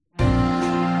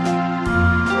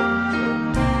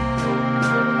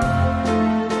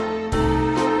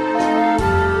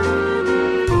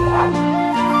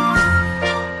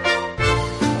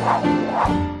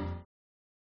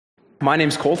My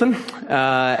name's Colton, and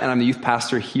I'm the youth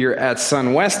pastor here at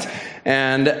SunWest,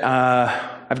 and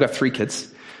I've got 3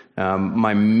 kids.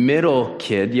 My middle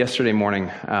kid, yesterday morning,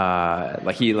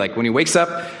 when he wakes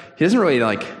up, he doesn't really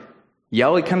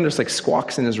yell. He kind of just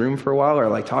squawks in his room for a while,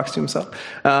 or talks to himself,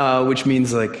 which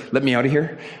means let me out of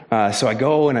here. So I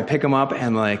go and I pick him up,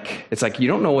 and it's you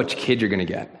don't know which kid you're gonna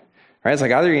get. Right? It's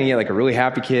either you're gonna get a really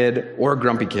happy kid or a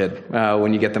grumpy kid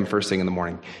when you get them first thing in the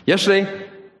morning. Yesterday,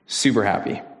 super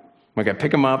happy. I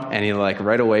pick him up, and he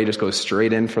right away just goes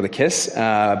straight in for the kiss.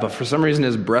 But for some reason,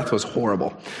 his breath was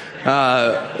horrible.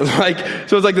 So it's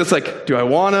this do I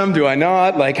want him? Do I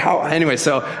not? How? Anyway,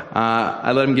 so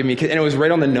I let him give me a kiss, and it was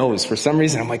right on the nose. For some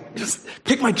reason, I'm just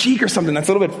pick my cheek or something. That's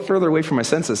a little bit further away from my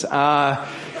senses.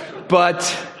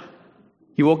 But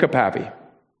he woke up happy,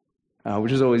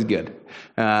 which is always good.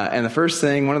 And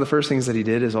one of the first things that he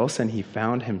did is all of a sudden he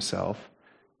found himself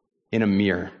in a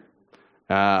mirror.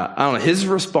 I don't know, his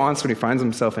response when he finds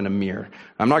himself in a mirror.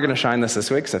 I'm not going to shine this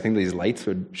way because I think these lights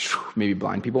would maybe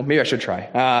blind people. Maybe I should try.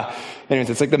 Anyways,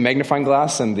 it's the magnifying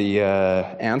glass and the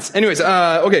ants. Anyways,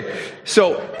 okay.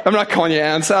 So I'm not calling you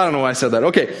ants. I don't know why I said that.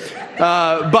 Okay.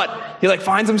 But he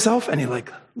finds himself and he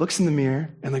looks in the mirror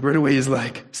and right away he's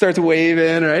starts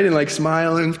waving, right? And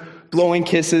smiling, blowing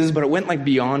kisses, but it went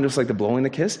beyond just the blowing the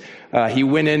kiss. He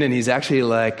went in and he's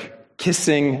actually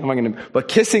kissing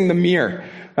the mirror.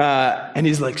 And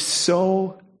he's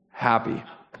so happy.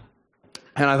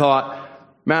 And I thought,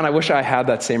 man, I wish I had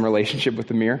that same relationship with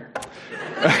the mirror.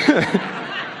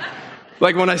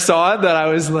 When I saw it, that I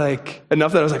was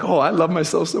enough that I was oh, I love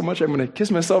myself so much, I'm going to kiss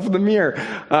myself in the mirror.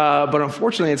 But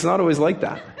unfortunately, it's not always like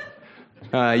that.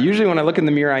 Usually when I look in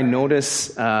the mirror, I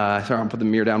notice, sorry, I'll put the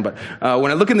mirror down, but when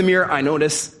I look in the mirror, I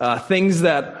notice things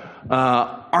that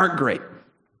aren't great.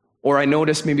 Or I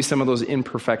notice maybe some of those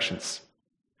imperfections.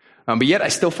 But yet I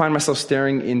still find myself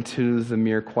staring into the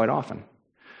mirror quite often.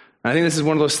 And I think this is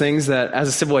one of those things that as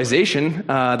a civilization,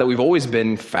 that we've always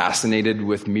been fascinated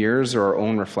with mirrors or our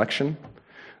own reflection.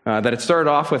 That it started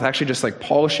off with actually just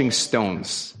polishing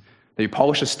stones. That you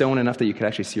polish a stone enough that you could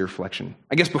actually see your reflection.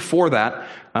 I guess before that,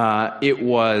 it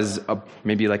was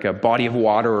maybe a body of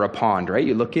water or a pond, right?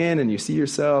 You look in and you see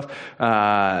yourself,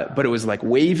 but it was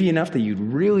wavy enough that you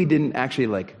really didn't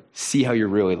actually see how you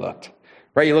really looked.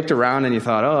 Right, you looked around and you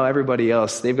thought, oh, everybody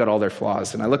else, they've got all their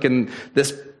flaws. And I look in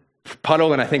this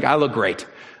puddle and I think I look great.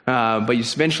 But you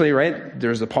eventually, right,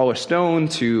 there's the polished stone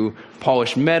to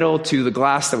polished metal to the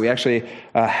glass that we actually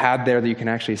had there that you can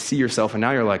actually see yourself. And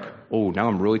now you're oh, now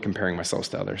I'm really comparing myself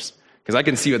to others. Because I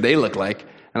can see what they look like.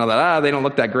 And I thought, they don't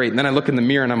look that great. And then I look in the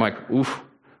mirror and I'm oof,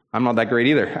 I'm not that great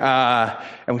either.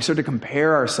 And we start to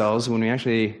compare ourselves when we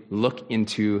actually look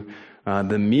into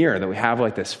the mirror, that we have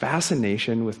this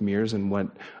fascination with mirrors and what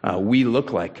we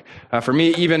look like. For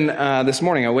me, even this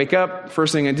morning, I wake up,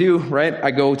 first thing I do, right,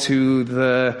 I go to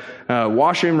the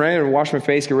washroom, right, or wash my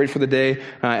face, get ready for the day,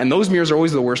 and those mirrors are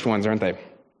always the worst ones, aren't they?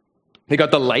 They got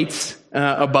the lights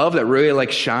above that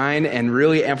really shine and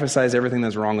really emphasize everything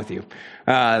that's wrong with you.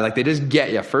 They just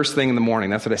get you first thing in the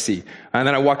morning. That's what I see. And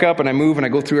then I walk up and I move and I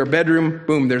go through our bedroom.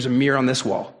 Boom, there's a mirror on this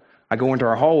wall. I go into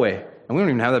our hallway. And we don't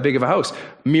even have that big of a house.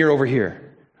 Mirror over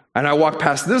here. And I walk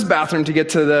past this bathroom to get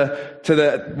to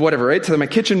the whatever, right? To my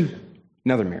kitchen,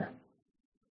 another mirror.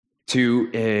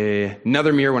 To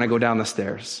another mirror when I go down the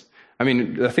stairs. I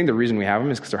mean, I think the reason we have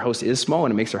them is because our house is small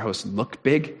and it makes our house look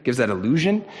big, gives that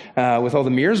illusion with all the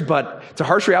mirrors. But it's a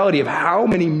harsh reality of how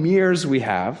many mirrors we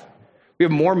have. We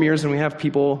have more mirrors than we have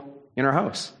people in our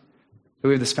house. So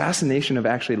we have this fascination of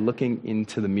actually looking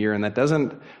into the mirror, and that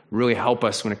doesn't really help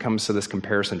us when it comes to this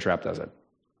comparison trap, does it?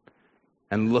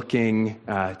 And looking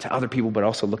to other people, but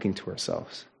also looking to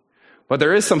ourselves. But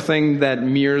there is something that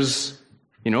mirrors,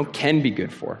 can be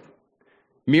good for.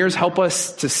 Mirrors help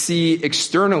us to see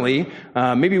externally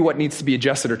maybe what needs to be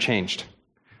adjusted or changed.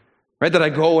 Right? That I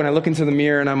go and I look into the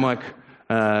mirror and I'm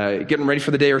getting ready for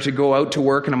the day or to go out to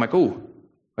work, and I'm oh,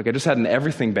 I just had an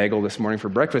everything bagel this morning for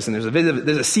breakfast, and there's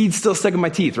a seed still stuck in my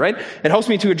teeth, right? It helps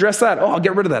me to address that. Oh, I'll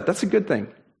get rid of that. That's a good thing,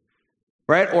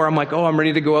 right? Or I'm oh, I'm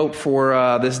ready to go out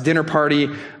for this dinner party,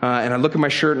 and I look at my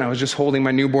shirt, and I was just holding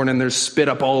my newborn, and there's spit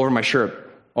up all over my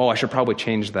shirt. Oh, I should probably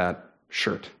change that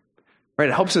shirt, right?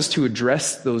 It helps us to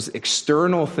address those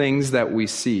external things that we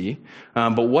see,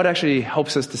 but what actually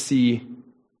helps us to see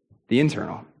the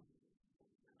internal?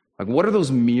 What are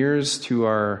those mirrors to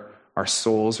our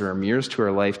souls or mirrors to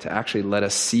our life to actually let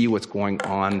us see what's going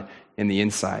on in the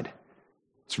inside?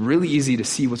 It's really easy to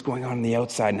see what's going on in the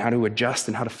outside and how to adjust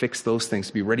and how to fix those things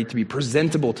to be ready to be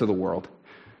presentable to the world.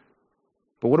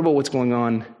 But what about what's going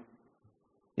on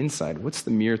inside? What's the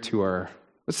mirror to our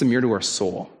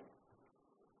soul?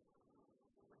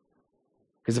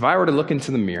 Because if I were to look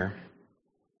into the mirror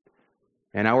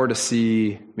and I were to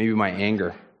see maybe my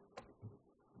anger,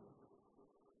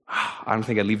 I don't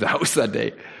think I'd leave the house that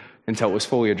day until it was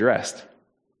fully addressed.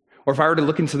 Or if I were to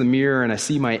look into the mirror and I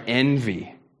see my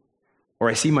envy, or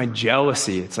I see my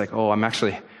jealousy, it's like, oh, I'm not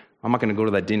going to go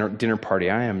to that dinner party.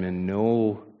 I am in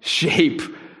no shape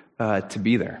to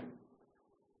be there.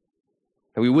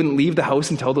 That we wouldn't leave the house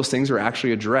until those things were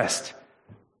actually addressed.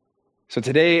 So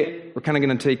today, we're kind of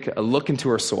going to take a look into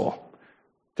our soul,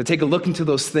 to take a look into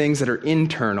those things that are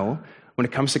internal when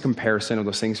it comes to comparison of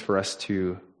those things for us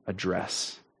to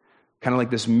address. Kind of like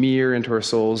this mirror into our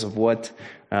souls of what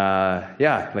are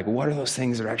those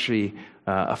things that are actually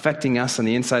affecting us on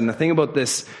the inside. And the thing about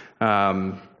this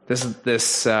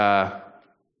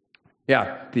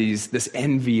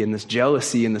envy and this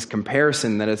jealousy and this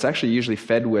comparison, that it's actually usually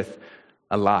fed with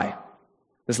a lie.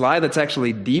 This lie that's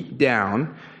actually deep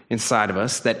down inside of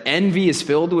us, that envy is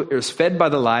fed by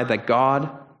the lie that God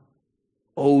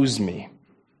owes me.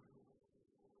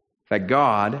 That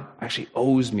God actually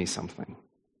owes me something.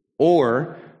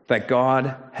 Or that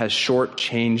God has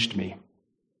shortchanged me.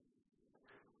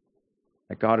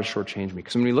 That God has shortchanged me.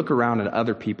 Because when we look around at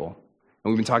other people,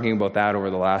 and we've been talking about that over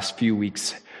the last few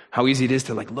weeks, how easy it is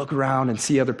to look around and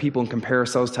see other people and compare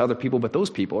ourselves to other people, but those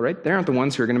people, right, they aren't the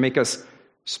ones who are going to make us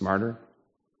smarter,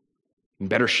 in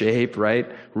better shape,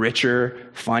 right, richer,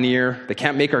 funnier. They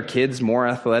can't make our kids more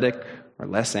athletic or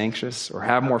less anxious or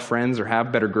have more friends or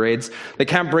have better grades. They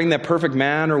can't bring that perfect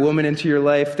man or woman into your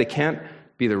life. They can't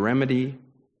be the remedy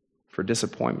for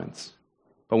disappointments.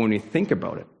 But when we think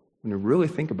about it, when we really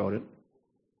think about it,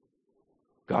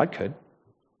 God could.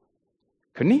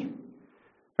 Couldn't he?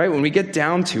 Right? When we get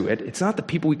down to it, it's not the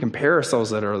people we compare ourselves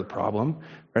that are the problem.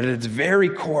 Right? At its very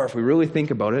core, if we really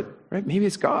think about it, right? Maybe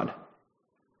it's God.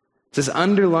 It's this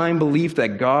underlying belief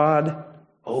that God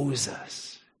owes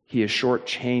us. He has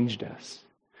shortchanged us.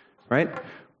 Right?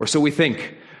 Or so we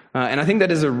think. And I think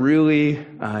that is a really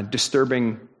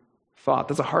disturbing thought.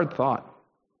 That's a hard thought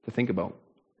to think about.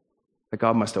 That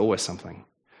God must owe us something.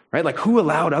 Right? Like, who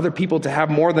allowed other people to have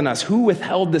more than us? Who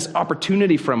withheld this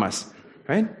opportunity from us?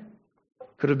 Right?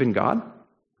 Could have been God.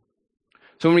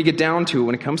 So when we get down to it,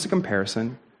 when it comes to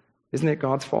comparison, isn't it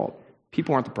God's fault?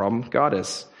 People aren't the problem. God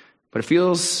is. But it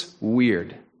feels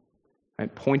weird,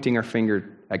 right? Pointing our finger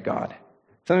at God.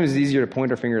 Sometimes it's easier to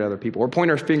point our finger at other people, or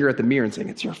point our finger at the mirror and saying,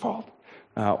 it's your fault.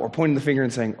 Or pointing the finger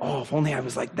and saying, oh, if only I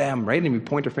was like them, right? And we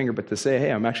point our finger, but to say,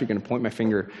 hey, I'm actually going to point my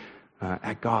finger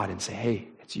at God and say, hey,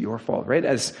 it's your fault, right?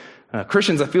 As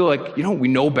Christians, I feel like, we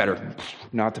know better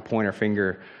not to point our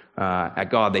finger at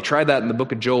God. They tried that in the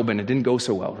book of Job, and it didn't go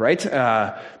so well, right?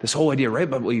 This whole idea, right?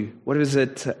 But what is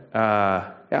it?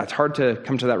 It's hard to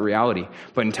come to that reality.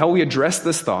 But until we address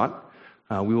this thought,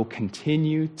 we will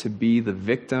continue to be the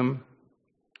victim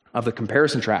of the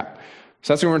comparison trap.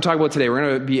 So that's what we're going to talk about today. We're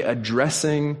going to be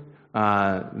addressing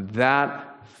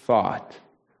that thought,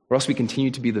 or else we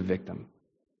continue to be the victim.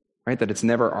 Right? That it's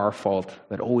never our fault,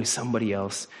 that always somebody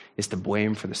else is to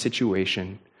blame for the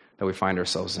situation that we find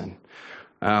ourselves in.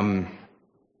 But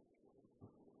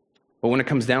when it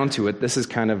comes down to it, this is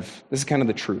kind of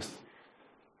the truth.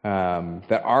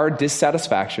 That our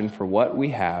dissatisfaction for what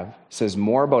we have says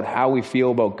more about how we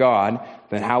feel about God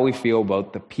than how we feel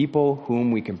about the people whom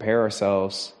we compare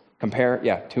ourselves. To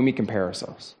whom we compare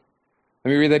ourselves. Let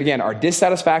me read that again. Our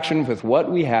dissatisfaction with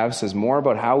what we have says more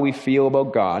about how we feel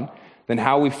about God than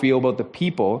how we feel about the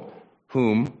people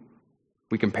whom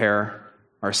we compare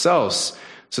ourselves.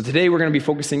 So today we're going to be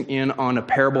focusing in on a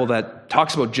parable that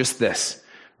talks about just this,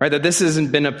 right? That this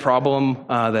hasn't been a problem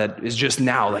that is just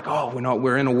now, like, oh,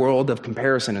 we're in a world of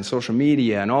comparison and social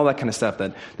media and all that kind of stuff.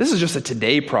 That this is just a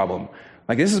today problem.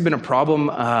 Like, this has been a problem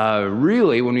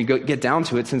really when we get down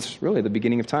to it since really the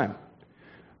beginning of time.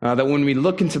 That when we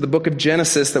look into the book of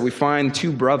Genesis, that we find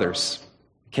two brothers,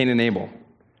 Cain and Abel.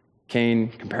 Cain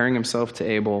comparing himself to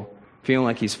Abel, feeling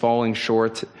like he's falling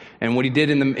short. And what he did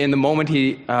in the moment,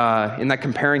 in that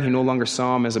comparing, he no longer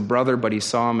saw him as a brother, but he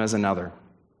saw him as another.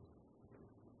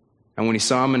 And when he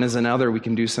saw him as another, we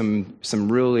can do some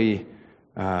really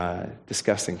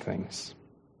disgusting things.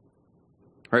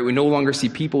 Right? We no longer see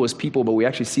people as people, but we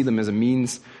actually see them as a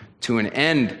means to an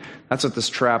end. That's what this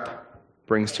trap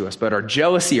brings to us. But our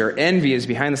jealousy, our envy is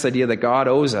behind this idea that God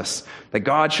owes us, that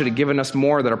God should have given us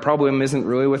more, that our problem isn't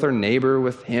really with our neighbor,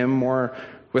 with him, or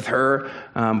with her.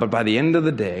 But by the end of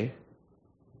the day,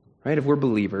 right, if we're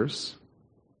believers,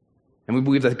 and we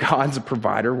believe that God's a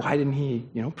provider, why didn't he,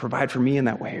 provide for me in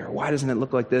that way? Or why doesn't it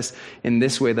look like this in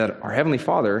this way, that our Heavenly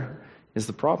Father is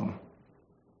the problem?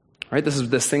 Right? This is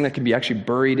this thing that can be actually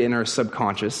buried in our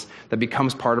subconscious that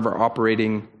becomes part of our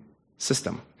operating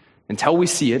system. Until we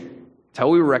see it,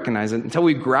 until we recognize it, until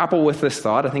we grapple with this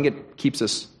thought, I think it keeps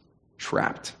us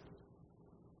trapped.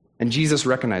 And Jesus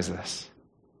recognized this.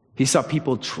 He saw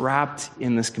people trapped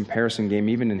in this comparison game,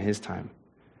 even in his time.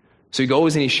 So he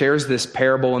goes and he shares this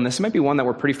parable, and this might be one that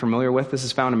we're pretty familiar with. This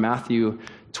is found in Matthew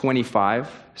 25,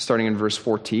 starting in verse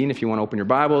 14. If you want to open your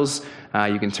Bibles,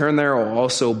 you can turn there. It will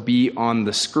also be on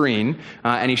the screen.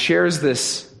 And he shares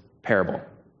this parable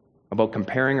about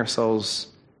comparing ourselves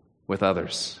with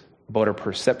others, about our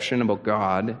perception about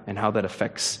God and how that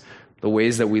affects the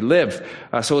ways that we live.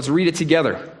 So let's read it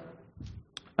together.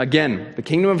 Again, the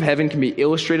kingdom of heaven can be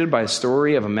illustrated by a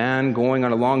story of a man going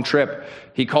on a long trip.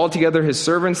 He called together his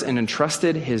servants and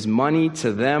entrusted his money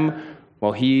to them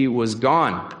while he was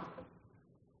gone.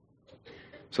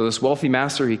 So this wealthy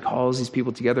master, he calls these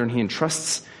people together and he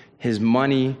entrusts his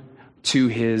money to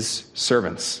his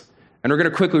servants. And we're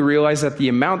going to quickly realize that the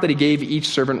amount that he gave each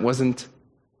servant wasn't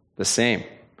the same,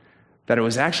 that it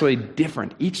was actually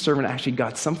different. Each servant actually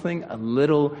got something a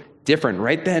little different.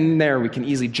 Right then and there, we can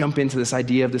easily jump into this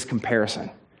idea of this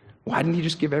comparison. Why didn't he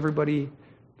just give everybody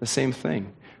the same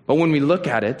thing? But when we look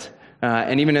at it,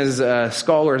 and even as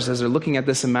scholars, as they're looking at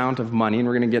this amount of money, and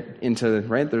we're going to get into,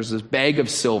 right, there's this bag of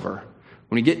silver.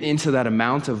 When we get into that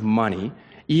amount of money,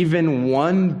 even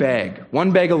one bag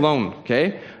alone,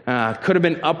 okay, could have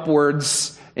been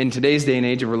upwards in today's day and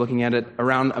age, if we're looking at it,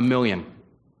 around $1 million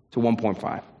to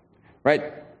 1.5,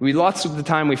 right? Lots of the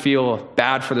time we feel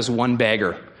bad for this one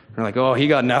bagger. We're like, oh, he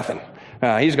got nothing.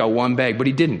 He's got one bag, but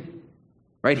he didn't,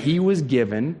 right? He was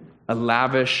given a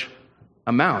lavish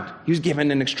amount. He was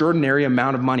given an extraordinary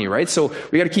amount of money, right? So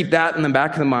we got to keep that in the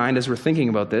back of the mind as we're thinking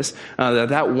about this,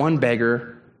 that one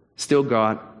beggar still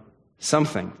got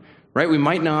something, right? We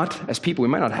might not, as people, we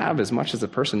might not have as much as the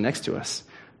person next to us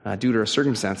due to our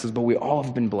circumstances, but we all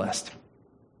have been blessed.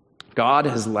 God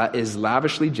is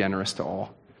lavishly generous to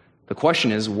all. The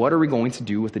question is, what are we going to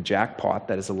do with the jackpot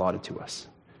that is allotted to us?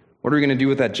 What are we going to do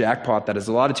with that jackpot that is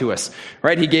allotted to us?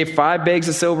 Right? He gave 5 bags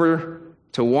of silver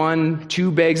to one,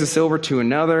 2 bags of silver to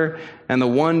another, and the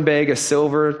 1 bag of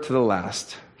silver to the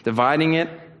last. Dividing it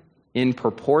in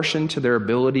proportion to their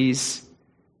abilities,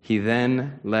 he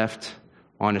then left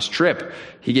on his trip.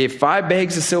 He gave 5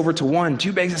 bags of silver to one,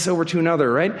 2 bags of silver to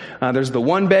another, right? There's the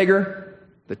 1 beggar,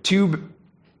 the 2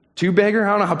 beggar,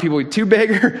 I don't know how people, 2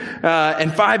 beggar,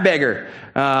 and 5 beggar.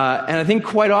 And I think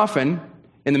quite often,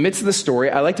 in the midst of the story,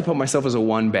 I like to put myself as a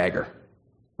 1 bagger,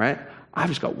 right? I've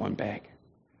just got 1 bag.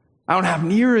 I don't have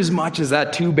near as much as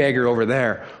that 2 beggar over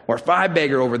there, or 5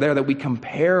 beggar over there, that we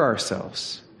compare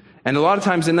ourselves. And a lot of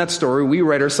times in that story, we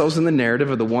write ourselves in the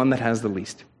narrative of the one that has the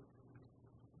least.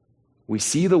 We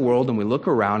see the world and we look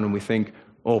around and we think,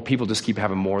 oh, people just keep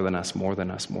having more than us, more than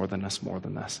us, more than us, more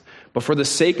than us. But for the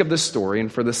sake of the story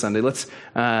and for this Sunday,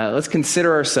 let's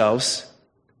consider ourselves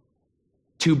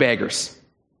 2 beggars.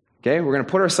 Okay, we're going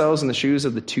to put ourselves in the shoes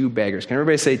of the 2 beggars. Can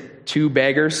everybody say 2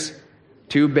 beggars?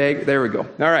 There we go.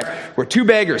 All right, we're 2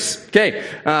 beggars. Okay,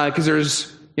 because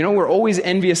there's, we're always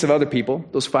envious of other people,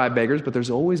 those 5 beggars, but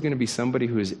there's always going to be somebody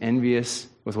who is envious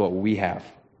with what we have.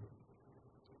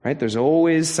 Right? There's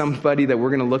always somebody that we're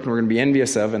going to look and we're going to be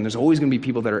envious of, and there's always going to be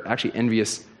people that are actually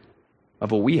envious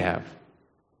of what we have.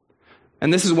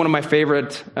 And this is one of my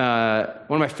favorite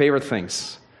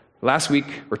things. Last week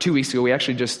or 2 weeks ago, we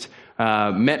actually just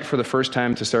met for the first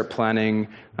time to start planning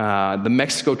the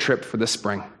Mexico trip for this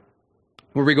spring,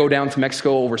 where we go down to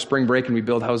Mexico over spring break and we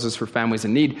build houses for families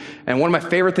in need. And one of my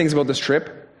favorite things about this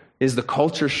trip is the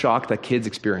culture shock that kids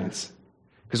experience.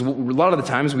 Because a lot of the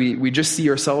times we just see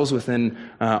ourselves within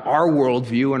our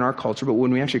worldview and our culture, but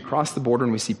when we actually cross the border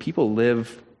and we see people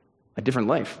live a different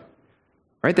life,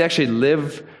 right? They actually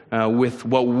live with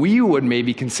what we would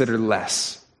maybe consider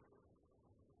less,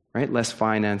 right? Less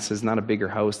finances, not a bigger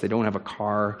house. They don't have a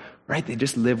car, right? They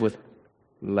just live with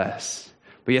less.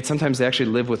 But yet sometimes they actually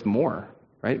live with more,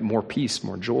 right? More peace,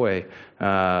 more joy,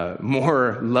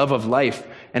 more love of life.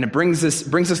 And it brings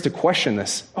us to question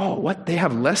this. Oh, what? They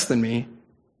have less than me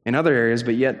in other areas,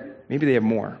 but yet maybe they have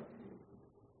more.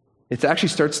 It actually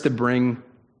starts to bring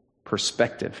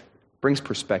perspective. Brings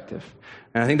perspective.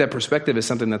 And I think that perspective is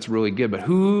something that's really good. But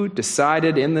who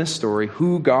decided in this story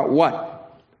who got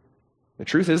what? The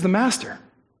truth is the master.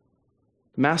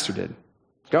 The master did.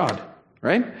 God,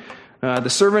 right? The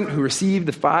servant who received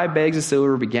the 5 bags of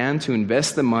silver began to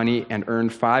invest the money and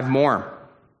earned 5 more.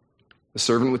 The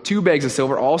servant with 2 bags of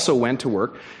silver also went to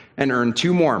work and earned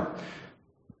 2 more.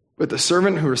 But the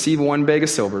servant who received 1 bag of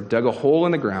silver dug a hole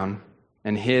in the ground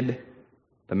and hid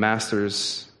the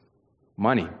master's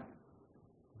money.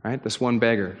 Right? This 1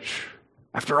 beggar.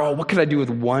 After all, what could I do with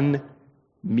 1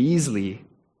 measly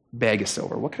bag of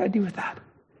silver? What could I do with that?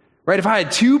 Right? If I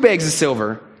had 2 bags of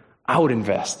silver, I would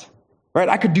invest. Right?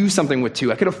 I could do something with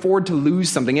 2. I could afford to lose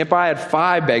something. If I had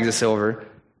 5 bags of silver,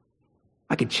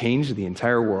 I could change the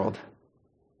entire world.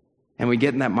 And we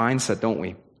get in that mindset, don't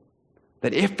we?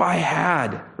 That if I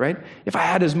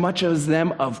had as much as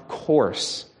them, of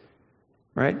course,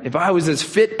 right? If I was as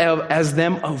fit as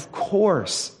them, of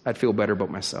course, I'd feel better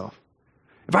about myself.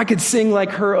 If I could sing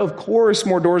like her, of course,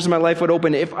 more doors in my life would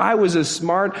open. If I was as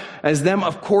smart as them,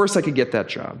 of course, I could get that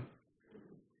job.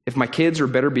 If my kids were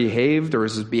better behaved or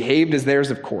as behaved as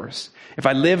theirs, of course. If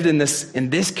I lived in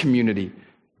this community,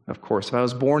 of course. If I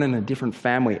was born in a different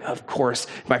family, of course.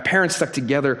 If my parents stuck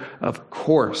together, of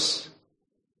course.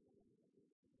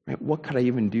 Right? What could I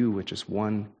even do with just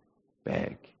 1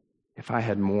 bag? If I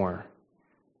had more,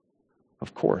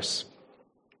 of course.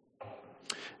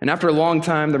 And after a long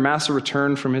time, their master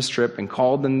returned from his trip and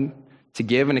called them to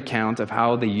give an account of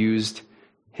how they used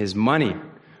his money.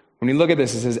 When you look at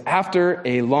this, it says, after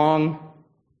a long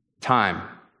time.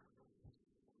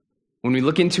 When we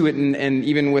look into it, and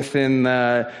even within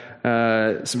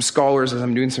some scholars, as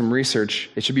I'm doing some research,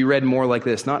 it should be read more like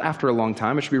this. Not after a long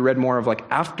time. It should be read more of like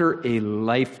after a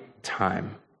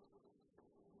lifetime.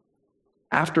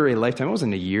 After a lifetime. It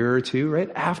wasn't a year or 2,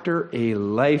 right? After a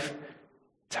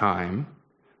lifetime,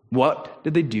 what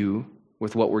did they do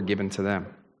with what were given to them?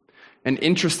 And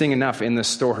interesting enough in this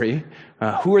story,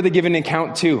 who are they giving an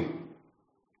account to?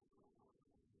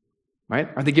 Right?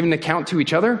 Are they giving an account to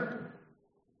each other?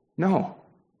 No.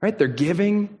 Right? They're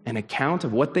giving an account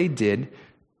of what they did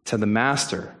to the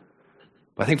master.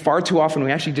 But I think far too often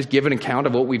we actually just give an account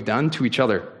of what we've done to each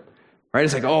other. Right?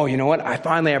 It's like, oh, you know what? I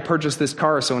purchased this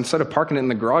car, so instead of parking it in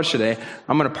the garage today,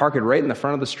 I'm going to park it right in the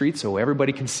front of the street so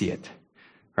everybody can see it.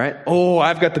 Right? Oh,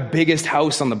 I've got the biggest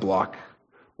house on the block.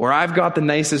 Or I've got the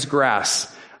nicest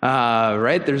grass,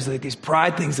 right? There's like these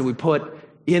pride things that we put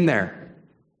in there.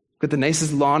 Got the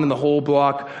nicest lawn in the whole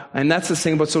block. And that's the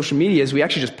thing about social media is we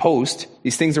actually just post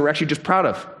these things that we're actually just proud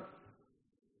of.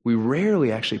 We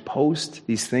rarely actually post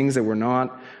these things that we're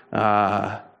not,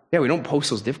 we don't post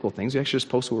those difficult things. We actually just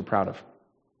post what we're proud of.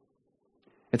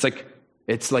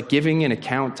 It's like giving an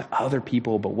account to other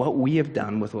people about what we have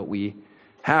done with what we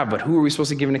have. But who are we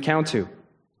supposed to give an account to?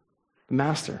 The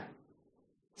master.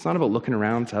 It's not about looking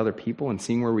around to other people and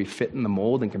seeing where we fit in the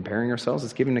mold and comparing ourselves.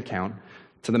 It's giving an account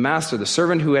to the master. The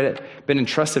servant who had been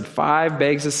entrusted 5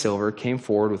 bags of silver came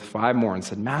forward with 5 more and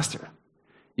said, Master,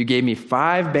 you gave me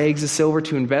 5 bags of silver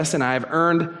to invest and I have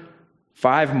earned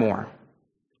 5 more.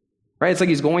 Right? It's like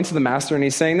he's going to the master and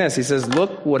he's saying this. He says,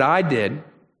 look what I did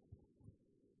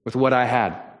with what I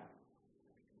had.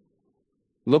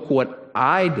 Look what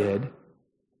I did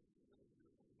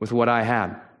with what I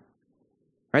had.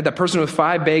 Right? That person with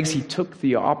 5 bags, he took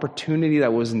the opportunity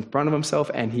that was in front of himself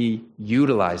and he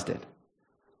utilized it.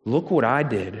 Look what I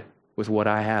did with what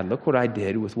I had. Look what I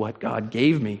did with what God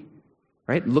gave me.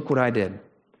 Right? Look what I did.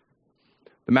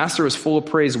 The master was full of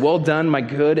praise. Well done, my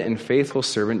good and faithful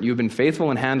servant. You've been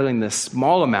faithful in handling this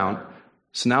small amount,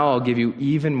 so now I'll give you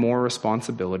even more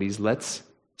responsibilities. Let's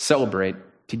celebrate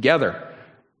together.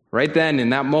 Right then, in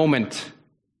that moment,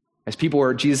 as people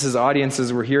were, Jesus'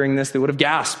 audiences were hearing this, they would have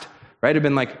gasped. Right? It'd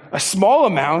been like, a small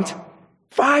amount?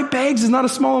 5 bags is not a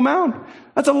small amount.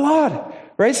 That's a lot.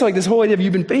 Right? So like this whole idea of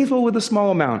you've been faithful with a small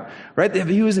amount. Right?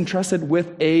 He was entrusted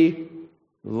with a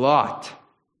lot.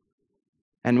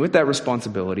 And with that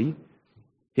responsibility,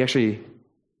 he actually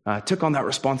took on that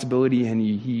responsibility and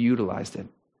he utilized it.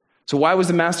 So why was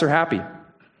the master happy?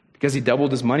 Because he doubled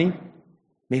his money?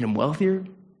 Made him wealthier?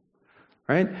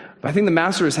 Right? But I think the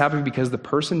master is happy because the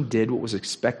person did what was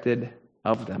expected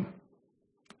of them.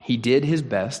 He did his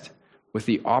best with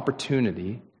the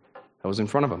opportunity that was in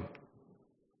front of him.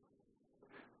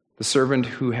 The servant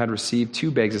who had received 2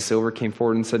 bags of silver came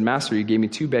forward and said, Master, you gave me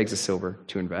 2 bags of silver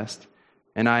to invest,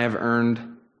 and I have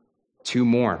earned 2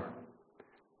 more.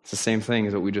 It's the same thing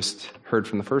as what we just heard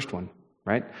from the first one,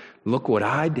 right? Look what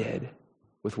I did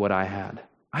with what I had.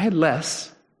 I had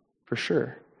less, for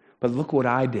sure, but look what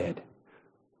I did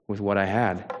with what I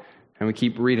had. And we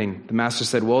keep reading. The master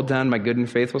said, well done, my good and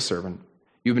faithful servant.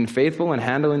 You've been faithful in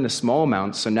handling the small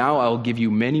amounts, so now I'll give you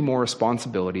many more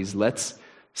responsibilities. Let's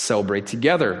celebrate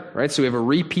together, right? So we have a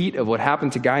repeat of what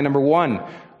happened to guy number 1.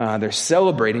 They're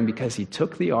celebrating because he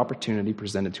took the opportunity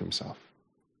presented to himself.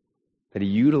 That he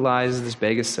utilized this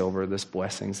bag of silver, this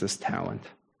blessings, this talent.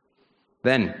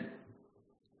 Then,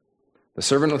 the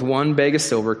servant with 1 bag of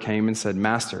silver came and said,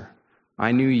 Master,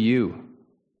 I knew you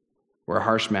were a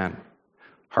harsh man,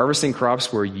 harvesting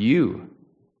crops where you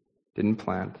didn't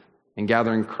plant, and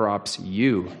gathering crops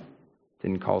you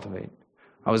didn't cultivate.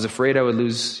 I was afraid I would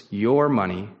lose your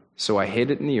money, so I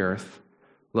hid it in the earth.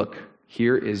 Look,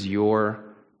 here is your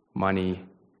money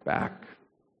back.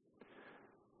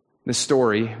 This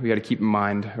story, we got to keep in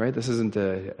mind, right? This isn't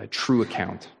a true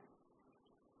account.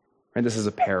 Right? This is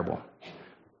a parable.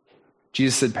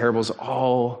 Jesus said parables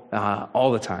all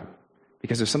the time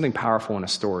because there's something powerful in a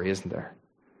story, isn't there?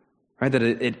 Right? That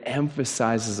it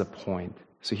emphasizes a point.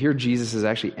 So here Jesus is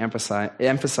actually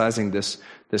emphasizing this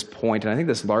point. And I think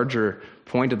this larger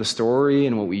point of the story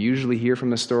and what we usually hear from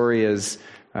the story is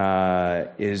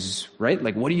right?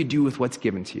 Like, what do you do with what's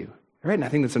given to you? Right? And I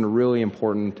think that's a really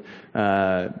important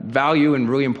value and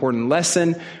really important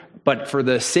lesson. But for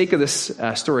the sake of this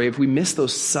story, if we miss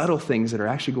those subtle things that are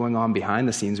actually going on behind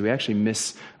the scenes, we actually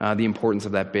miss the importance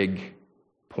of that big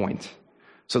point.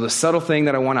 So the subtle thing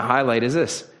that I want to highlight is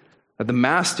this, that the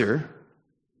master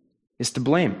is to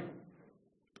blame.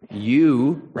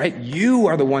 You, right? You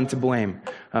are the one to blame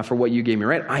for what you gave me,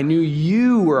 right? I knew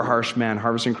you were a harsh man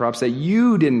harvesting crops that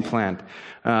you didn't plant,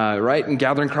 right? And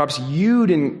gathering crops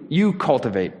you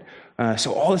cultivate.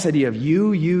 So all this idea of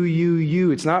you,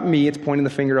 it's not me, it's pointing the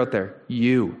finger out there.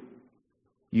 You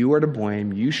are to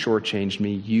blame. You shortchanged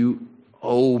me. You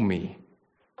owe me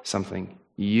something.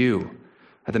 You.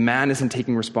 The man isn't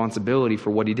taking responsibility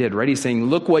for what he did, right? He's saying,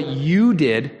 look what you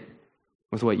did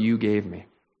with what you gave me.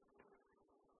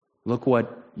 Look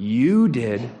what you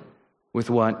did with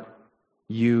what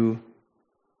you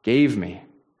gave me.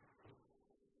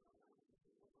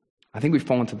 I think we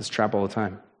fall into this trap all the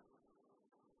time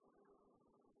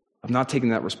of not taking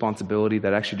that responsibility,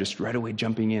 that actually just right away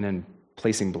jumping in and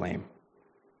placing blame.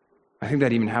 I think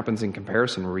that even happens in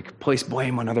comparison, where we place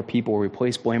blame on other people, or we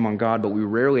place blame on God, but we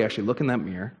rarely actually look in that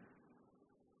mirror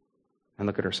and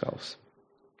look at ourselves.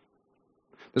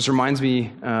 This reminds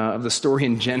me of the story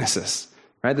in Genesis,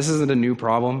 right? This isn't a new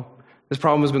problem. This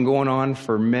problem has been going on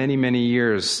for many, many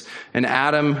years. And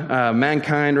Adam,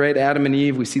 mankind, right? Adam and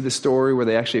Eve, we see the story where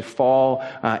they actually fall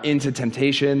into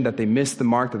temptation, that they miss the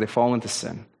mark, that they fall into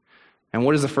sin. And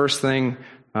what is the first thing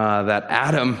that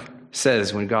Adam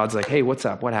says when God's like, hey, what's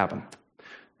up? What happened?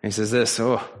 And he says this,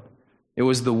 it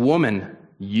was the woman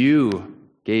you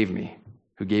gave me,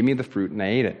 who gave me the fruit, and I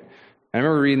ate it. I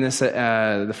remember reading this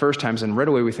the first times, and right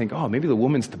away we think, maybe the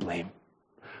woman's to blame.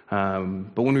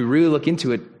 But when we really look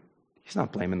into it, he's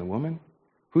not blaming the woman.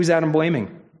 Who's Adam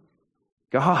blaming?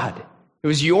 God. It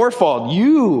was your fault.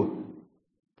 You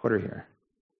put her here,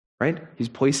 right? He's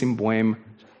placing blame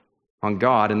on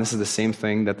God, and this is the same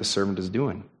thing that the servant is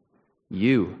doing.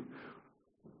 You.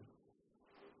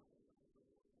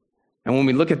 And when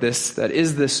we look at this, that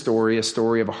is this story a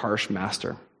story of a harsh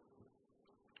master?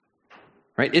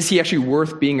 Right? Is he actually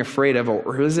worth being afraid of,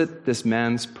 or is it this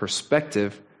man's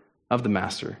perspective of the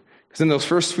master? Because in those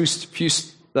first few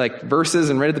verses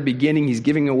and right at the beginning, he's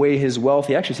giving away his wealth.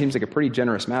 He actually seems like a pretty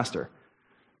generous master.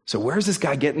 So where's this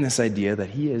guy getting this idea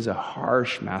that he is a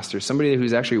harsh master, somebody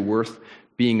who's actually worth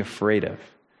being afraid of?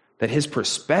 That his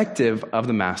perspective of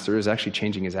the master is actually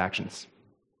changing his actions.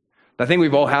 I think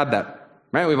we've all had that,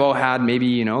 right? We've all had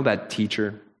maybe, that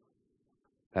teacher,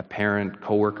 that parent,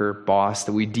 coworker, boss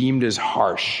that we deemed as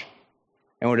harsh.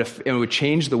 And it would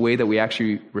change the way that we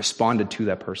actually responded to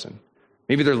that person.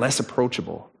 Maybe they're less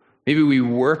approachable. Maybe we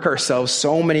work ourselves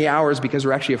so many hours because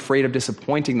we're actually afraid of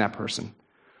disappointing that person.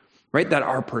 Right? That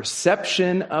our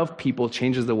perception of people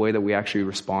changes the way that we actually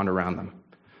respond around them.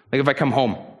 Like if I come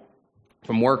home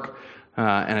from work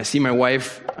and I see my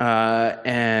wife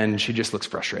and she just looks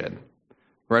frustrated.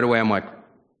 Right away I'm like,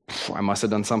 I must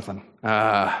have done something.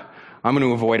 I'm going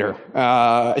to avoid her.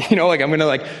 I'm going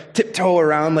to tiptoe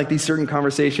around these certain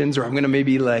conversations, or I'm going to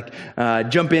maybe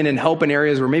jump in and help in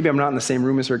areas where maybe I'm not in the same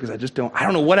room as her because I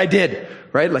don't know what I did,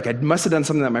 right? I must have done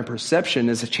something that my perception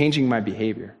is changing my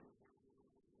behavior.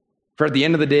 For at the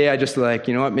end of the day, I just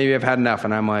you know what, maybe I've had enough.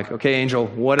 And I'm like, okay, Angel,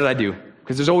 what did I do?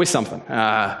 Because there's always something.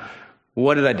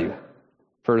 What did I do?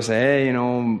 For her to say, hey,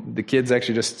 the kids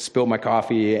actually just spilled my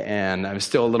coffee and I'm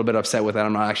still a little bit upset with that.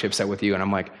 I'm not actually upset with you. And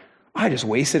I'm like, I just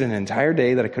wasted an entire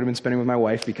day that I could have been spending with my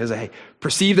wife because I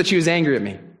perceived that she was angry at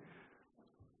me.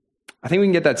 I think we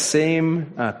can get that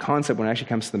same concept when it actually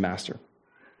comes to the master.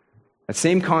 That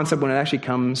same concept when it actually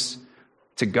comes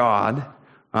to God,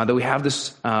 that we have this,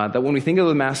 that when we think of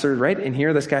the master, right, in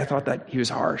here, this guy thought that he was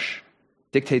harsh,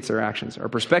 dictates our actions. Our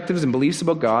perspectives and beliefs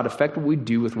about God affect what we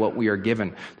do with what we are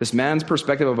given. This man's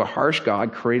perspective of a harsh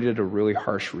God created a really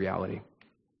harsh reality.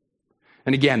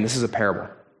 And again, this is a parable.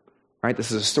 Right?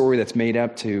 This is a story that's made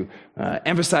up to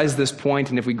emphasize this point.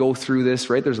 And if we go through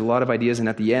this, right, there's a lot of ideas. And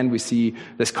at the end, we see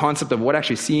this concept of what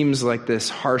actually seems like this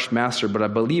harsh master. But I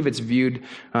believe it's viewed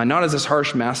not as this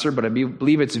harsh master, but I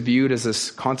believe it's viewed as this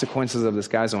consequences of this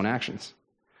guy's own actions.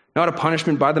 Not a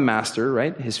punishment by the master,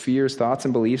 right? His fears, thoughts,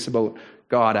 and beliefs about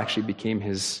God actually became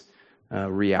his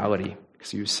reality.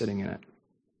 because he was sitting in it.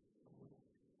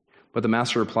 But the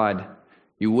master replied,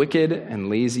 "You wicked and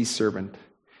lazy servant.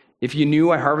 If you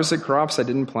knew I harvested crops I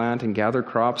didn't plant and gathered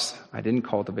crops I didn't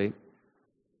cultivate,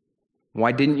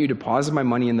 why didn't you deposit my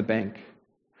money in the bank?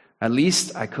 At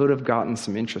least I could have gotten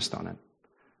some interest on it."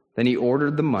 Then he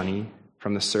ordered the money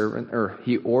from the servant,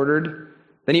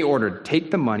 Then he ordered, "Take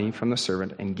the money from the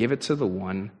servant and give it to the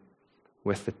one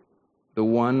with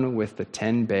the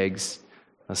 10 bags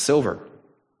of silver."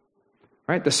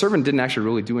 Right? The servant didn't actually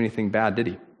really do anything bad, did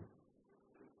he?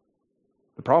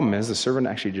 The problem is the servant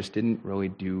actually just didn't really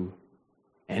do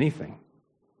anything.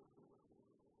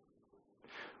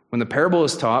 When the parable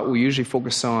is taught, we usually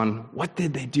focus on what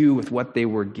did they do with what they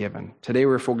were given. Today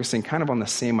we're focusing kind of on the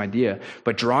same idea,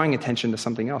 but drawing attention to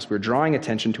something else. We're drawing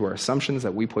attention to our assumptions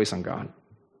that we place on God.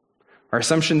 Our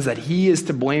assumptions that he is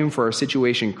to blame for our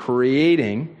situation,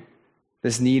 creating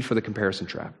this need for the comparison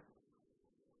trap.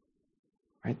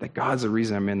 Right? That God's the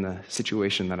reason I'm in the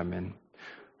situation that I'm in.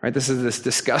 Right? This is this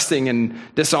disgusting and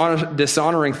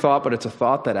dishonoring thought, but it's a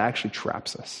thought that actually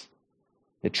traps us.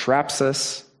 It traps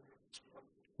us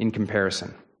in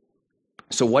comparison.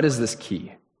 So what is this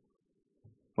key?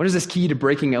 What is this key to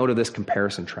breaking out of this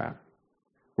comparison trap?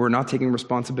 We're not taking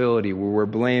responsibility, we're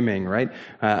blaming, right?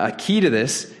 A key to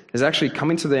this is actually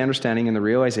coming to the understanding and the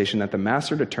realization that the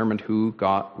master determined who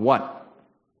got what.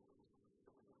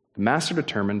 The master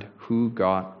determined who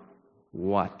got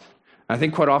what. I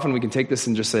think quite often we can take this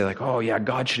and just say like, oh yeah,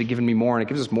 God should have given me more, and it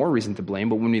gives us more reason to blame.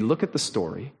 But when we look at the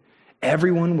story,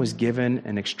 everyone was given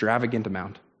an extravagant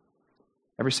amount.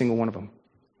 Every single one of them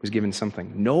was given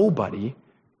something. Nobody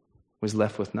was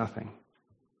left with nothing.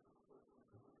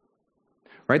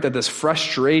 Right? That this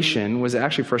frustration was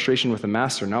actually frustration with the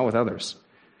master, not with others.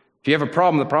 If you have a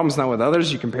problem, the problem's not with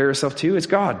others you compare yourself to, it's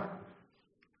God.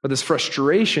 But this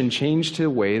frustration changed to the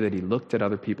way that he looked at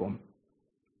other people.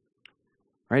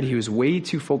 Right? He was way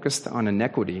too focused on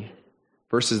inequity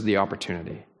versus the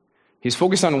opportunity. He's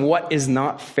focused on what is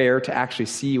not fair to actually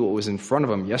see what was in front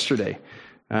of him. Yesterday,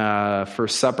 for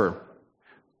supper,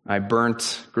 I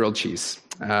burnt grilled cheese.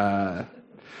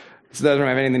 So that doesn't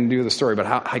have anything to do with the story, but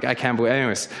I can't believe.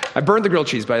 Anyways, I burnt the grilled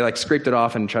cheese, but I scraped it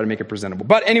off and tried to make it presentable.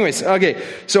 But anyways, okay,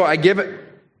 so I give it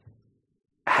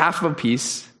half of a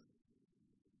piece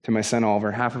to my son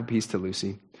Oliver, half of a piece to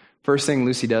Lucy. First thing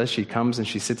Lucy does, she comes and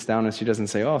she sits down and she doesn't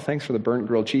say, "Oh, thanks for the burnt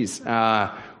grilled cheese."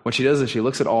 What she does is she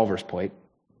looks at Oliver's plate,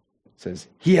 says,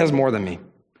 "He has more than me."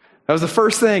 That was the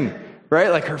first thing, right?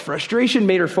 Like her frustration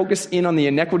made her focus in on the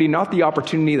inequity, not the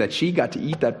opportunity that she got to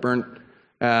eat that burnt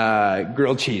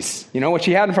grilled cheese. You know, what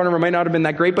she had in front of her might not have been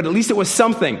that great, but at least it was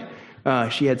something.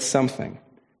 She had something.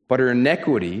 But her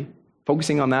inequity,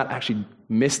 focusing on that, actually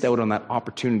missed out on that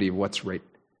opportunity of what's right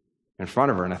in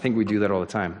front of her. And I think we do that all the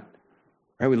time.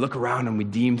 Right? We look around and we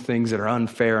deem things that are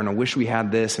unfair, and I wish we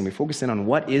had this, and we focus in on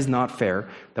what is not fair,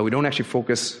 that we don't actually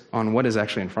focus on what is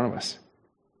actually in front of us.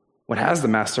 What has the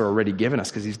master already given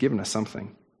us, because he's given us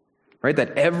something. Right?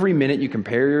 That every minute you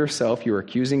compare yourself, you're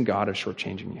accusing God of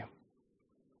shortchanging you.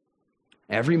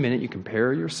 Every minute you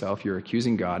compare yourself, you're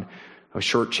accusing God of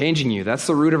shortchanging you. That's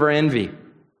the root of our envy.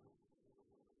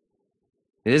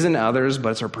 It isn't others, but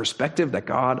it's our perspective that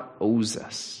God owes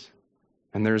us.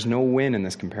 And there's no win in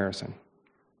this comparison.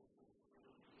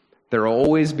 There will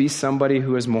always be somebody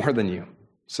who is more than you.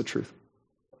 It's the truth.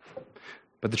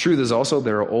 But the truth is also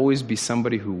there will always be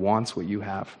somebody who wants what you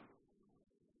have.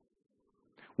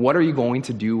 What are you going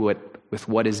to do with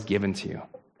what is given to you?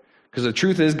 Because the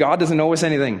truth is God doesn't owe us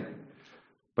anything,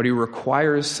 but he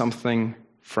requires something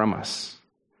from us.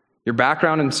 Your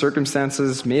background and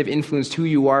circumstances may have influenced who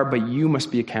you are, but you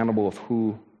must be accountable of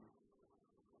who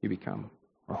you become,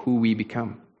 or who we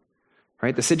become.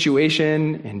 Right? The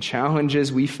situation and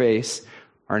challenges we face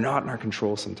are not in our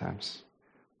control sometimes,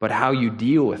 but how you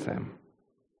deal with them.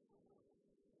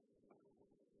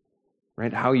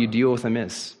 Right? How you deal with them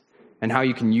is, and how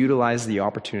you can utilize the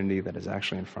opportunity that is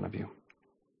actually in front of you.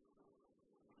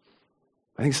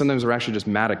 I think sometimes we're actually just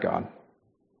mad at God,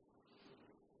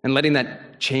 and letting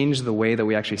that change the way that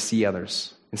we actually see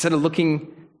others. Instead of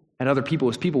looking at other people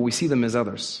as people, we see them as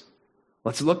others.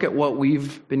 Let's look at what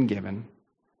we've been given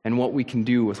and what we can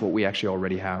do with what we actually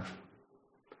already have.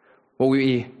 What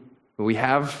we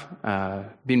have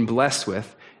been blessed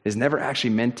with is never actually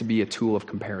meant to be a tool of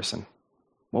comparison.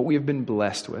 What we have been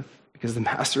blessed with, because the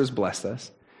Master has blessed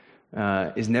us,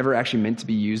 is never actually meant to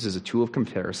be used as a tool of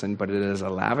comparison, but it is a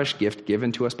lavish gift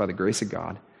given to us by the grace of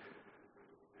God,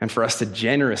 and for us to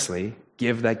generously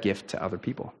give that gift to other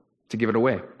people, to give it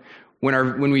away.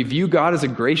 When we view God as a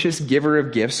gracious giver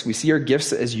of gifts, we see our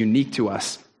gifts as unique to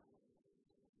us.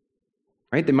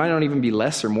 right? They might not even be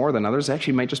less or more than others. They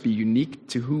actually might just be unique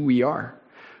to who we are.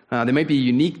 They might be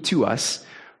unique to us,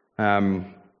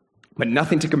 but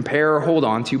nothing to compare or hold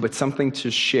on to, but something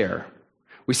to share.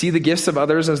 We see the gifts of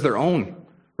others as their own,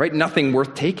 right? Nothing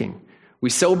worth taking. We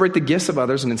celebrate the gifts of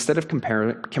others, and instead of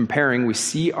comparing, we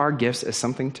see our gifts as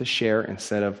something to share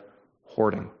instead of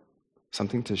hoarding.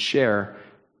 Something to share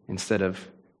instead of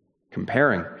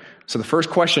comparing. So the first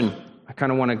question I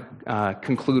kind of want to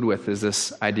conclude with is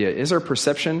this idea. Is our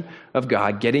perception of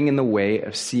God getting in the way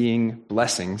of seeing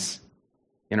blessings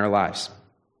in our lives?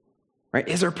 Right?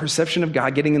 Is our perception of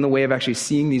God getting in the way of actually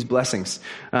seeing these blessings?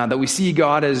 That we see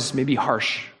God as maybe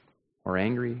harsh or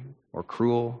angry or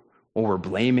cruel, or we're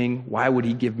blaming. Why would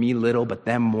he give me little but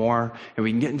them more? And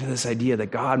we can get into this idea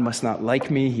that God must not like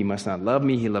me, he must not love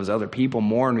me, he loves other people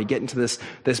more. And we get into this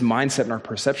mindset, and our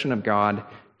perception of God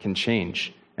can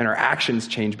change. And our actions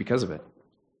change because of it.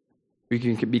 We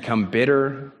can become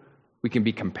bitter. We can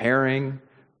be comparing.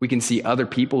 We can see other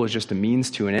people as just a means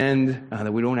to an end,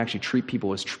 that we don't actually treat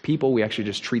people as people. We actually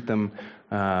just treat them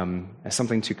as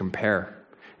something to compare.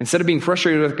 Instead of being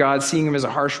frustrated with God, seeing him as a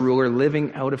harsh ruler,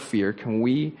 living out of fear, can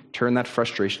we turn that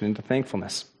frustration into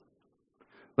thankfulness?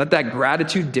 Let that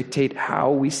gratitude dictate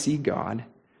how we see God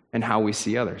and how we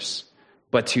see others.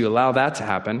 But to allow that to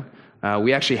happen,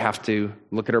 we actually have to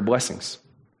look at our blessings.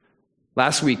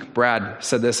 Last week, Brad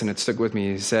said this, and it stuck with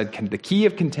me. He said, the key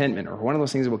of contentment, or one of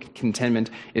those things about contentment,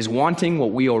 is wanting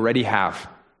what we already have.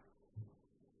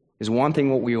 Is wanting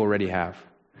what we already have.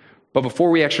 But before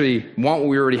we actually want what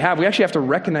we already have, we actually have to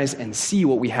recognize and see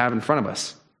what we have in front of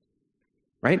us.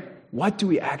 Right? What do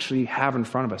we actually have in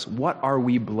front of us? What are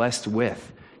we blessed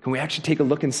with? Can we actually take a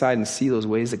look inside and see those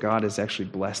ways that God has actually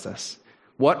blessed us?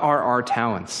 What are our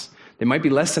talents? They might be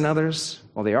less than others.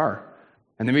 Well, they are.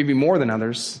 And they may be more than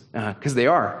others, because they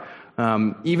are.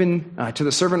 Even to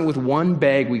the servant with one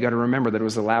bag, we got to remember that it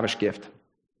was a lavish gift.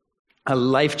 A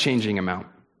life-changing amount.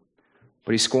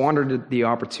 But he squandered the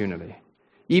opportunity.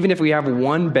 Even if we have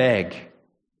one bag,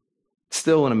 it's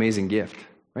still an amazing gift,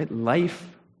 right? Life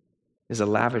is a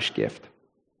lavish gift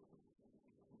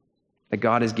that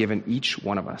God has given each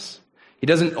one of us. He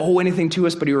doesn't owe anything to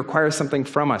us, but he requires something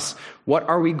from us. What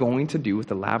are we going to do with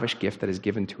the lavish gift that is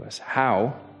given to us?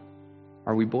 How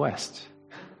are we blessed?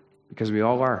 Because we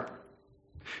all are.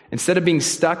 Instead of being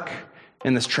stuck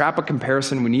in this trap of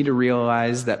comparison, we need to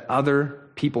realize that other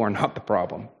people are not the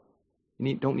problem.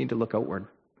 You don't need to look outward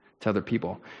to other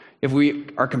people. If we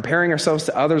are comparing ourselves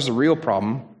to others, the real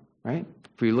problem, right?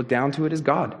 If we look down to it, is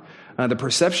God. The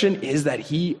perception is that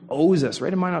he owes us,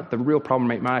 right? The real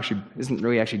problem isn't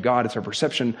really actually God. It's our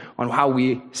perception on how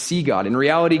we see God. In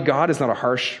reality, God is not a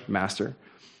harsh master,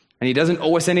 and he doesn't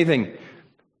owe us anything.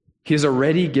 He has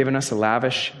already given us a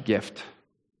lavish gift,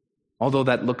 although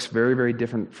that looks very, very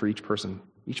different for each person.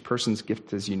 Each person's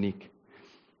gift is unique.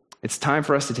 It's time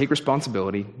for us to take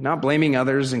responsibility, not blaming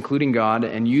others, including God,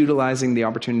 and utilizing the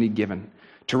opportunity given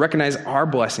to recognize our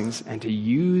blessings and to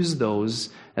use those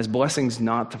as blessings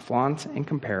not to flaunt and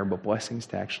compare, but blessings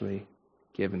to actually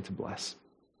give and to bless.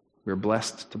 We're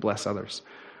blessed to bless others.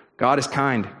 God is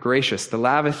kind, gracious.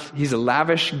 He's a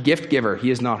lavish gift giver.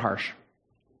 He is not harsh,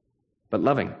 but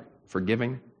loving,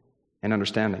 forgiving, and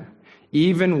understanding.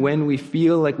 Even when we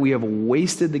feel like we have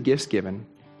wasted the gifts given,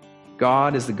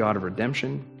 God is the God of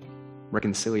redemption,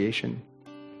 reconciliation,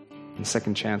 and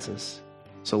second chances.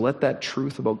 So let that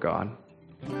truth about God,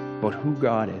 about who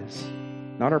God is,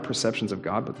 not our perceptions of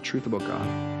God, but the truth about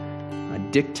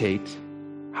God, dictate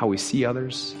how we see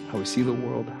others, how we see the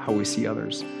world, how we see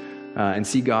others, and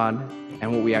see God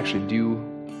and what we actually do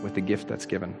with the gift that's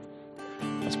given.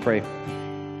 Let's pray.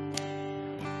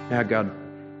 Yeah, God,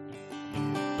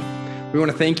 we want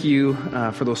to thank you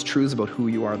for those truths about who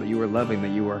you are, that you are loving,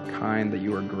 that you are kind, that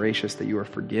you are gracious, that you are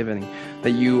forgiving,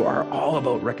 that you are all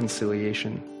about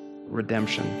reconciliation,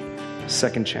 redemption,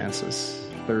 second chances,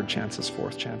 third chances,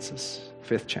 fourth chances,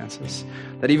 fifth chances.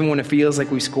 That even when it feels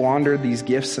like we squandered these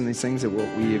gifts and these things that what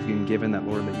we have been given, that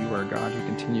Lord, that you are a God who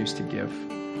continues to give.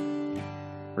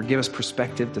 Or give us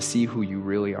perspective to see who you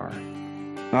really are.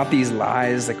 Not these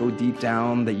lies that go deep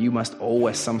down that you must owe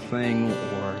us something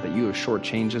or that you have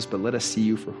shortchanged us, but let us see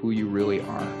you for who you really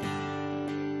are.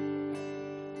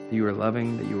 That you are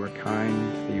loving, that you are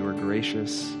kind, that you are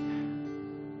gracious,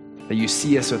 that you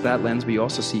see us with that lens, but you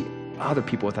also see other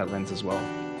people with that lens as well.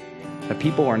 That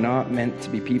people are not meant to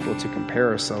be people to compare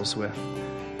ourselves with.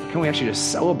 Can we actually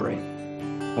just celebrate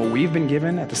what we've been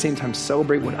given, at the same time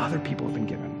celebrate what other people have been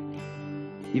given,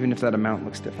 even if that amount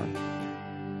looks different?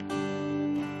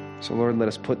 So Lord, let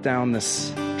us put down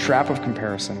this trap of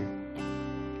comparison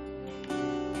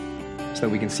so that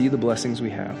we can see the blessings we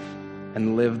have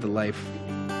and live the life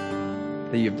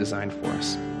that you have designed for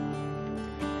us.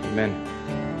 Amen.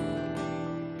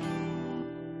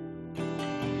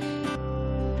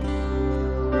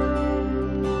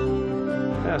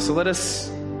 Yeah, so let us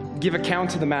give account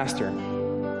to the Master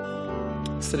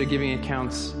instead of giving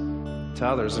accounts to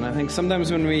others. And I think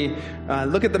sometimes when we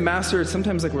look at the Master, it's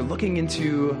sometimes like we're looking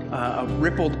into a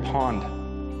rippled pond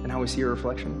and how we see a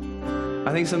reflection.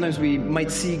 I think sometimes we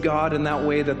might see God in that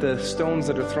way, that the stones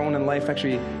that are thrown in life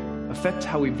actually affect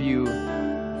how we view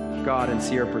God and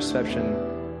see our perception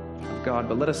of God.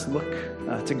 But let us look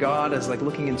to God as like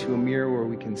looking into a mirror where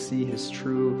we can see his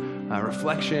true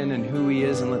reflection and who he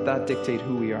is, and let that dictate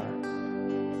who we are.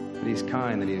 That he's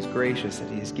kind, that he is gracious,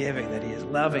 that he is giving, that he is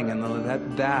loving, and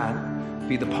let that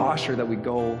be the posture that we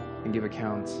go and give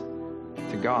accounts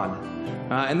to God.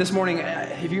 And this morning,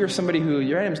 if you're somebody who,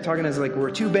 I'm talking as like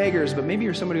we're two beggars, but maybe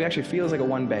you're somebody who actually feels like a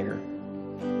one beggar,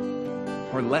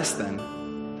 or less than,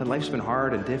 that life's been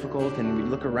hard and difficult, and we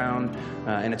look around,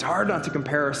 and it's hard not to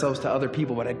compare ourselves to other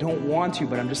people, but I don't want to,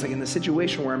 but I'm just like in the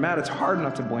situation where I'm at, it's hard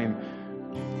not to blame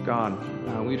God.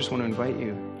 We just want to invite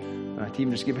you to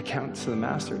even just give account to the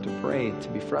Master, to pray, to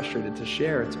be frustrated, to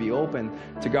share, to be open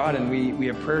to God. And we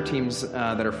have prayer teams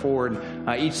that are forward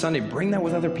each Sunday. Bring that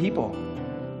with other people.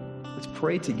 Let's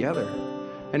pray together.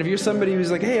 And if you're somebody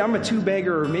who's like, hey, I'm a 2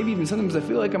 beggar, or maybe even sometimes I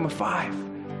feel like I'm a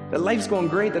 5, that life's going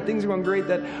great, that things are going great,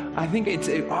 that I think it's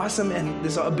awesome, and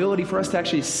this ability for us to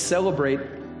actually celebrate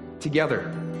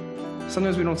together.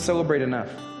 Sometimes we don't celebrate enough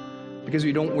because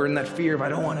we're in that fear of, I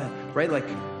don't want to, right, like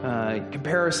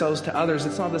compare ourselves to others.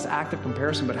 It's not this act of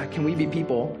comparison, but how can we be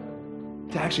people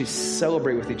to actually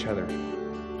celebrate with each other?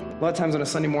 A lot of times on a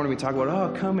Sunday morning we talk about,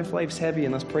 oh, come if life's heavy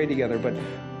and let's pray together, but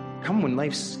come when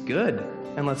life's good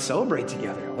and let's celebrate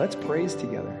together. Let's praise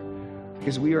together,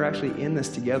 because we are actually in this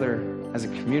together as a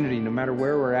community, no matter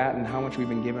where we're at and how much we've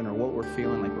been given or what we're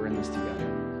feeling, like we're in this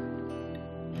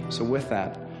together. So with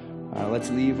that, let's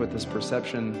leave with this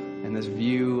perception and this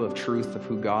view of truth of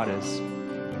who God is,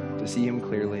 to see him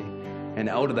clearly, and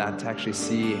out of that to actually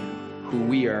see who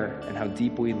we are and how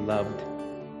deeply loved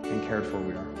and cared for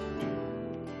we are.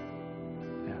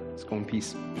 Yeah, let's go in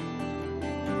peace.